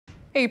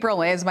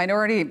April is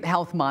Minority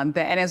Health Month,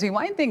 and as we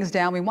wind things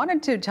down, we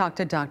wanted to talk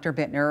to Dr.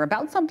 Bittner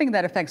about something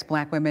that affects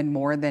Black women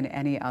more than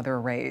any other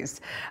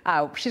race.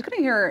 She's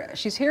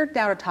here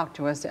now to talk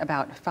to us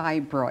about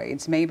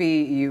fibroids. Maybe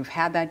you've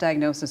had that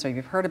diagnosis or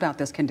you've heard about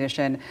this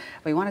condition.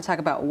 We want to talk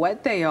about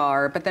what they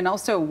are, but then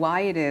also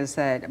why it is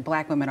that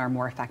Black women are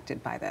more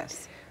affected by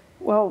this.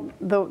 Well,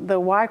 the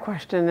why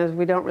question is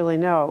we don't really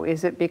know.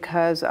 Is it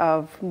because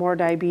of more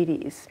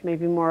diabetes,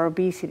 maybe more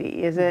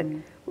obesity? Is it?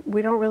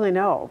 We don't really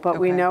know, but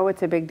we know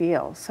it's a big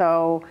deal.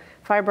 So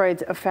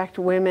fibroids affect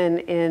women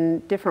in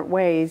different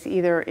ways,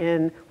 either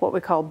in what we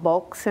call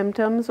bulk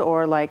symptoms,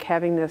 or like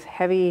having this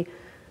heavy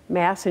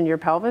mass in your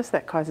pelvis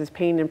that causes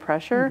pain and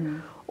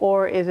pressure,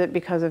 or is it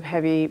because of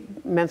heavy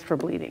menstrual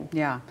bleeding?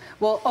 Yeah.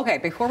 Well, okay,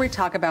 before we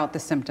talk about the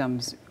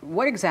symptoms,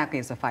 what exactly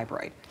is a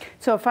fibroid?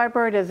 So a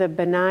fibroid is a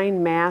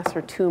benign mass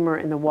or tumor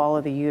in the wall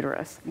of the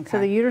uterus. So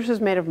the uterus is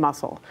made of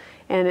muscle,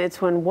 and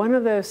it's when one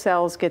of those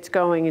cells gets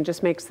going and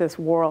just makes this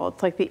whirl.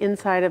 It's like the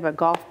inside of a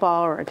golf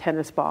ball or a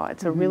tennis ball.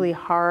 It's a really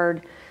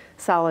hard,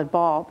 solid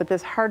ball, but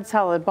this hard,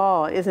 solid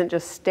ball isn't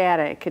just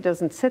static. It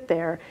doesn't sit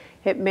there.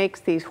 It makes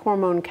these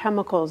hormone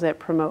chemicals that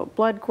promote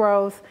blood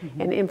growth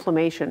and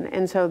inflammation,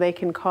 and so they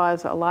can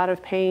cause a lot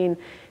of pain.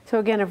 So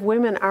again, if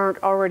women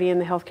aren't already in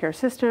the healthcare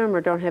system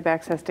or don't have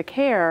access to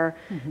care,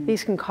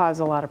 these can cause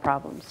a lot of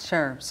problems.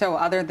 Sure. So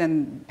other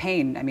than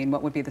pain, I mean,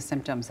 what would be the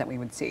symptoms that we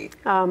would see?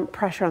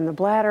 Pressure on the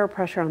bladder,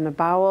 pressure on the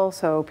bowel,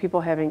 so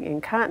people having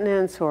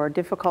incontinence or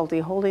difficulty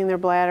holding their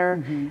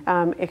bladder.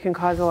 It can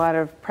cause a lot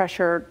of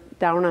pressure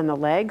down on the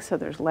legs, so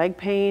there's leg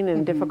pain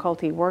and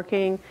difficulty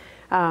working.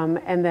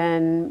 And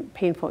then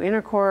painful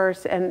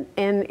intercourse and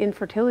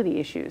infertility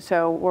issues,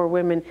 so where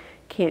women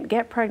can't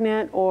get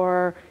pregnant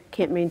or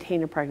can't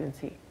maintain a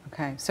pregnancy.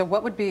 Okay, so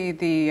what would be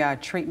the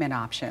treatment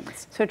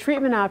options? So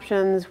treatment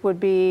options would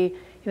be,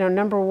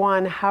 number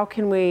one, how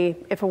can we,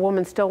 if a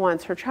woman still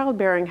wants her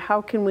childbearing, how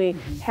can we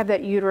have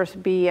that uterus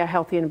be a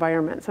healthy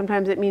environment?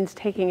 Sometimes it means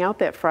taking out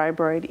that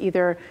fibroid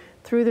either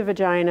through the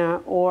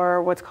vagina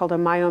or what's called a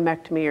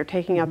myomectomy, or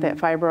taking out that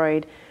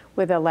fibroid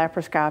with a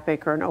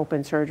laparoscopic or an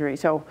open surgery.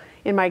 So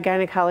in my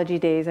gynecology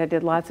days, I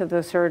did lots of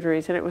those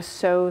surgeries, and it was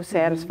so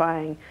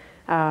satisfying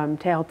to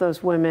help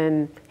those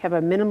women have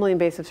a minimally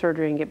invasive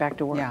surgery and get back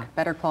to work. Yeah,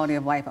 better quality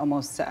of life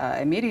almost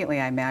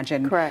immediately, I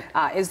imagine. Correct.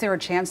 Is there a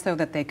chance, though,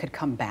 that they could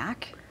come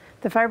back?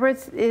 The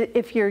fibroids,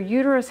 if your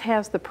uterus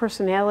has the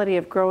personality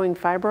of growing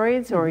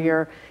fibroids, or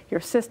your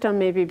system,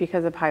 maybe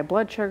because of high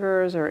blood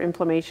sugars or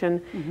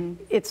inflammation,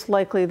 it's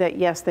likely that,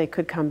 yes, they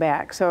could come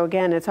back. So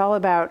again, it's all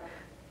about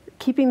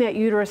keeping that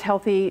uterus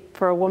healthy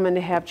for a woman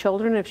to have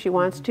children if she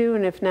wants to,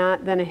 and if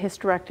not, then a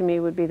hysterectomy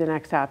would be the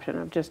next option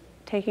of just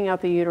taking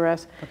out the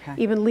uterus,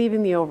 even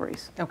leaving the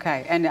ovaries.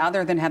 Okay, and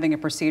other than having a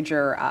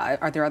procedure,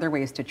 are there other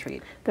ways to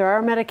treat? There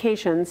are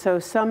medications. So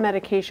some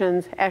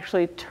medications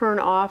actually turn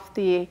off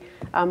the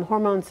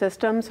hormone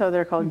system, so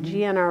they're called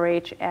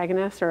GnRH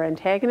agonists or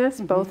antagonists.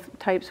 Both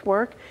types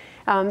work.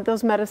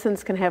 Those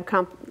medicines can have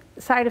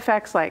side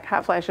effects like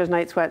hot flashes,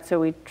 night sweats, so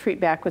we treat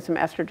back with some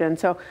estrogen.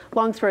 So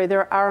long story,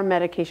 there are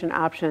medication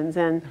options,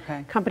 and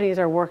companies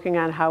are working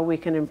on how we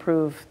can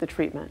improve the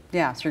treatment.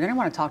 Yeah, so you're going to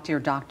want to talk to your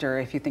doctor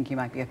if you think you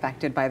might be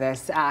affected by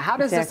this. How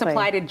does this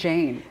apply to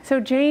Jane? So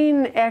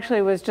Jane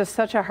actually was just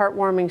such a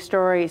heartwarming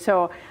story.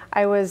 So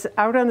I was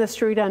out on the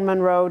street on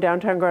Monroe,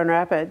 downtown Grand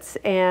Rapids,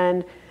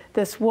 and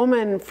this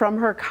woman from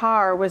her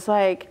car was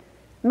like,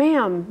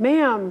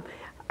 ma'am,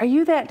 are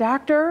you that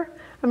doctor?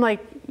 I'm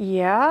like,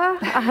 yeah.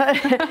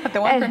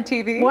 The one from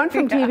TV? One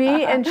from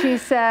TV, and she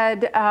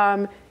said,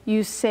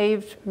 you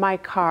saved my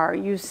car.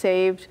 You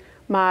saved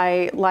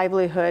my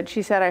livelihood.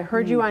 She said, I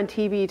heard you on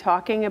TV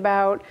talking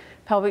about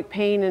pelvic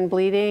pain and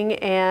bleeding,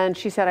 and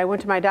she said, I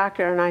went to my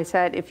doctor and I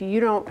said, if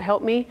you don't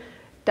help me,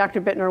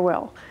 Dr. Bittner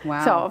will.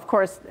 Wow. So, of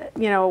course,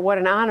 what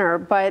an honor,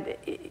 but,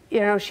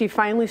 she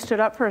finally stood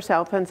up for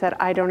herself and said,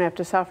 I don't have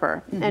to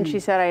suffer. And she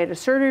said, I had a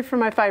surgery for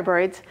my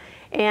fibroids,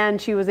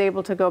 and she was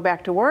able to go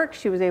back to work,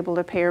 she was able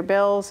to pay her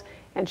bills,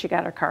 and she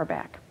got her car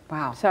back.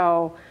 Wow.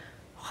 So,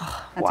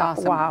 that's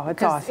awesome. Wow,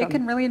 it's awesome. It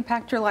can really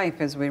impact your life,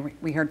 as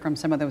we heard from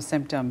some of those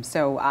symptoms.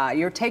 So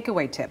your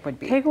takeaway tip would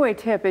be? Takeaway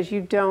tip is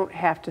you don't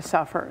have to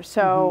suffer.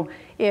 So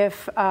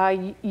if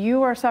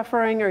you are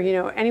suffering,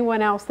 or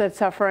anyone else that's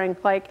suffering,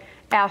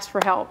 ask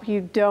for help. You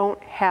don't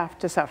have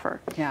to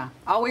suffer. Yeah,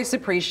 always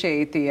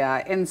appreciate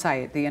the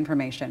insight, the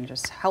information,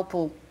 just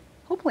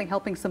hopefully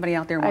helping somebody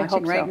out there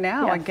watching right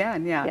now. Yes.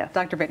 Again, yeah. Yes.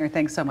 Dr. Bittner,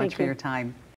 thanks so much for you. your time.